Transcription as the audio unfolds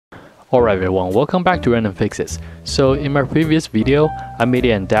Alright everyone, welcome back to Random Fixes. So in my previous video, I made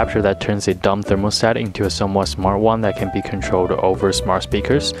an adapter that turns a dumb thermostat into a somewhat smart one that can be controlled over smart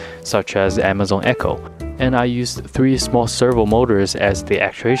speakers, such as Amazon Echo. And I used 3 small servo motors as the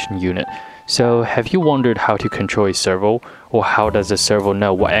actuation unit. So have you wondered how to control a servo, or how does a servo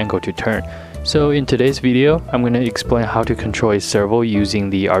know what angle to turn? So in today's video, I'm going to explain how to control a servo using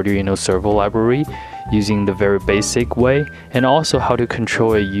the Arduino Servo library, using the very basic way, and also how to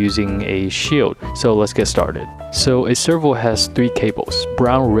control it using a shield. So let's get started. So a servo has 3 cables,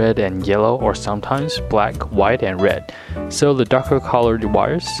 brown, red, and yellow, or sometimes black, white, and red. So the darker colored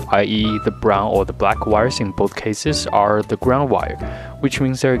wires, i.e. the brown or the black wires in both cases, are the ground wire, which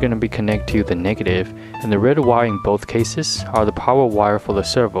means they're going to be connected to the negative, and the red wire in both cases are the power wire for the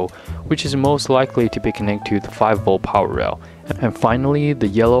servo, which is most likely to be connected to the 5-volt power rail. And finally, the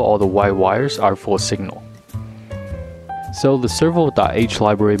yellow or the white wires are for signal. So the Servo H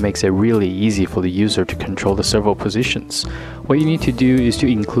library makes it really easy for the user to control the servo positions. What you need to do is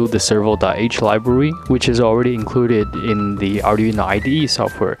to include the Servo H library, which is already included in the Arduino IDE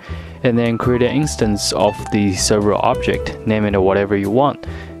software, and then create an instance of the servo object, name it whatever you want.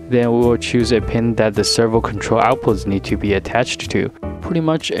 Then we will choose a pin that the servo control outputs need to be attached to. Pretty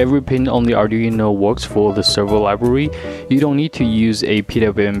much every pin on the Arduino works for the servo library. You don't need to use a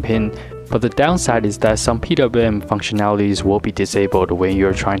PWM pin, but the downside is that some PWM functionalities will be disabled when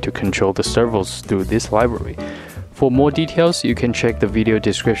you're trying to control the servos through this library. For more details, you can check the video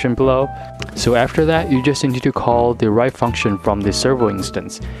description below. So after that, you just need to call the right function from the servo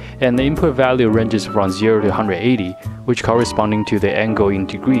instance, and the input value ranges from 0 to 180, which corresponding to the angle in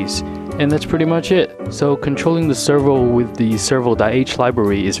degrees. And that's pretty much it. So controlling the servo with the Servo H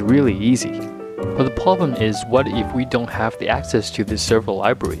library is really easy. But the problem is, what if we don't have the access to this servo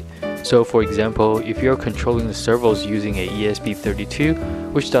library? So for example, if you're controlling the servos using a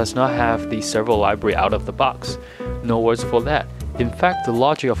ESP32, which does not have the servo library out of the box, no worries for that. In fact, the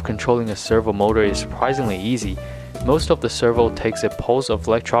logic of controlling a servo motor is surprisingly easy. Most of the servo takes a pulse of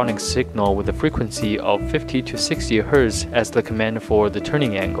electronic signal with a frequency of 50 to 60 Hz as the command for the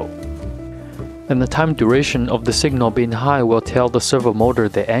turning angle. And the time duration of the signal being high will tell the servo motor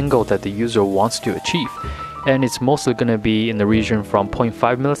the angle that the user wants to achieve. And it's mostly going to be in the region from 0.5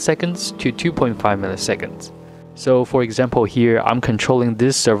 milliseconds to 2.5 milliseconds. So for example here, I'm controlling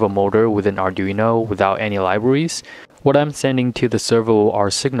this servo motor with an Arduino without any libraries. What I'm sending to the servo are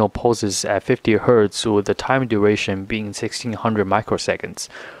signal pulses at 50 Hz with the time duration being 1600 microseconds,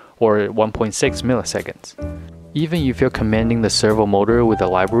 or 1.6 milliseconds. Even if you're commanding the servo motor with a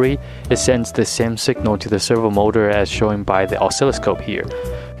library, it sends the same signal to the servo motor as shown by the oscilloscope here.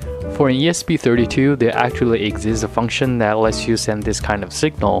 For an ESP32, there actually exists a function that lets you send this kind of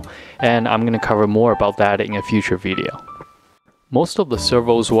signal, and I'm going to cover more about that in a future video. Most of the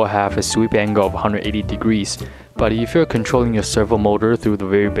servos will have a sweep angle of 180 degrees, but if you're controlling your servo motor through the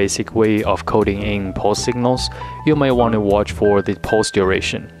very basic way of coding in pulse signals, you might want to watch for the pulse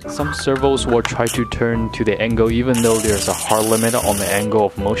duration. Some servos will try to turn to the angle even though there's a hard limit on the angle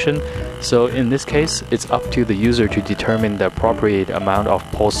of motion, so in this case, it's up to the user to determine the appropriate amount of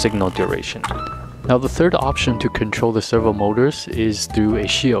pulse signal duration. Now the third option to control the servo motors is through a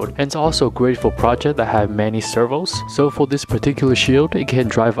shield, and it's also great for projects that have many servos. So for this particular shield, it can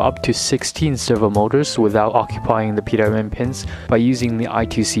drive up to 16 servo motors without occupying the PWM pins by using the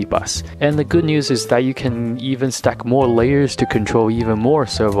I2C bus. And the good news is that you can even stack more layers to control even more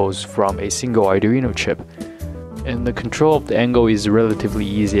servos from a single Arduino chip. And the control of the angle is relatively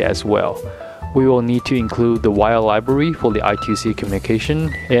easy as well. We will need to include the wire library for the I2C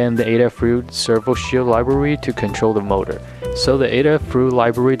communication and the Adafruit Servo Shield library to control the motor. So the Adafruit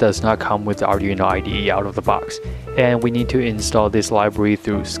library does not come with the Arduino IDE out of the box, and we need to install this library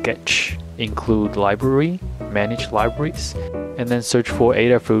through Sketch, include library, manage libraries, and then search for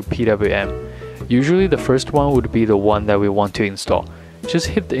Adafruit PWM. Usually the first one would be the one that we want to install. Just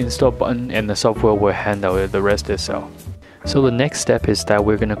hit the install button and the software will handle the rest itself. So the next step is that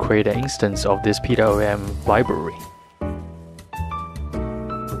we're going to create an instance of this PWM library.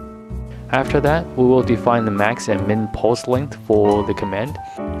 After that, we will define the max and min pulse length for the command.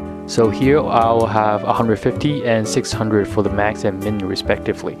 So here I'll have 150 and 600 for the max and min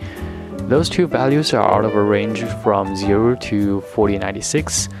respectively. Those two values are out of a range from 0 to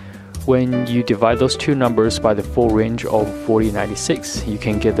 4096. When you divide those two numbers by the full range of 4096, you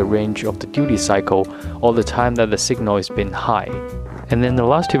can get the range of the duty cycle or the time that the signal has been high. And then the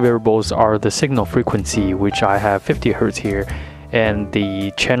last two variables are the signal frequency, which I have 50 Hz here, and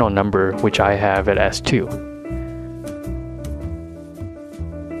the channel number, which I have at S2.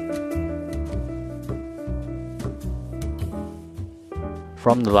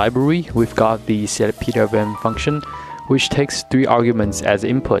 From the library, we've got the setPWM function, which takes 3 arguments as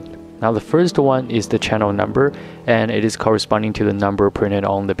input. Now the first one is the channel number, and it is corresponding to the number printed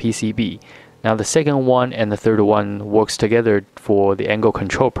on the PCB. Now the second one and the third one works together for the angle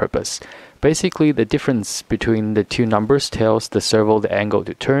control purpose. Basically, the difference between the two numbers tells the servo the angle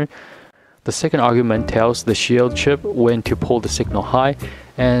to turn. The second argument tells the shield chip when to pull the signal high,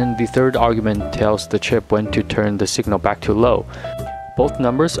 and the third argument tells the chip when to turn the signal back to low. Both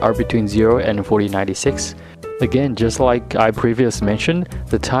numbers are between 0 and 4096. Again, just like I previously mentioned,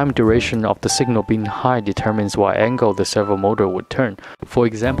 the time duration of the signal being high determines what angle the servo motor would turn. For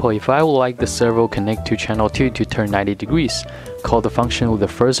example, if I would like the servo connect to channel 2 to turn 90 degrees, call the function with the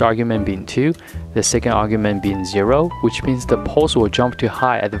first argument being 2, the second argument being 0, which means the pulse will jump to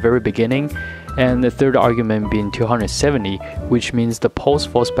high at the very beginning, and the third argument being 270, which means the pulse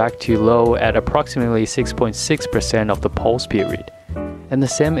falls back to low at approximately 6.6% of the pulse period. And the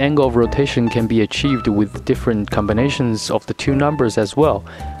same angle of rotation can be achieved with different combinations of the two numbers as well,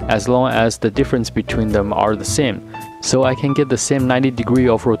 as long as the difference between them are the same. So I can get the same 90 degree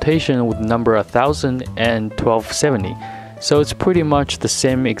of rotation with number 1000 and 1270. So it's pretty much the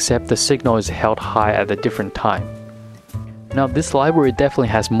same, except the signal is held high at a different time. Now this library definitely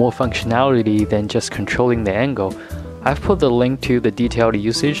has more functionality than just controlling the angle. I've put the link to the detailed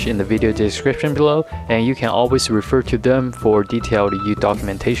usage in the video description below, and you can always refer to them for detailed use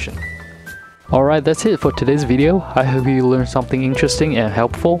documentation. Alright, that's it for today's video. I hope you learned something interesting and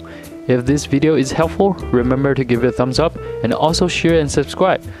helpful. If this video is helpful, remember to give it a thumbs up and also share and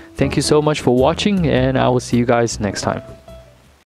subscribe. Thank you so much for watching, and I will see you guys next time.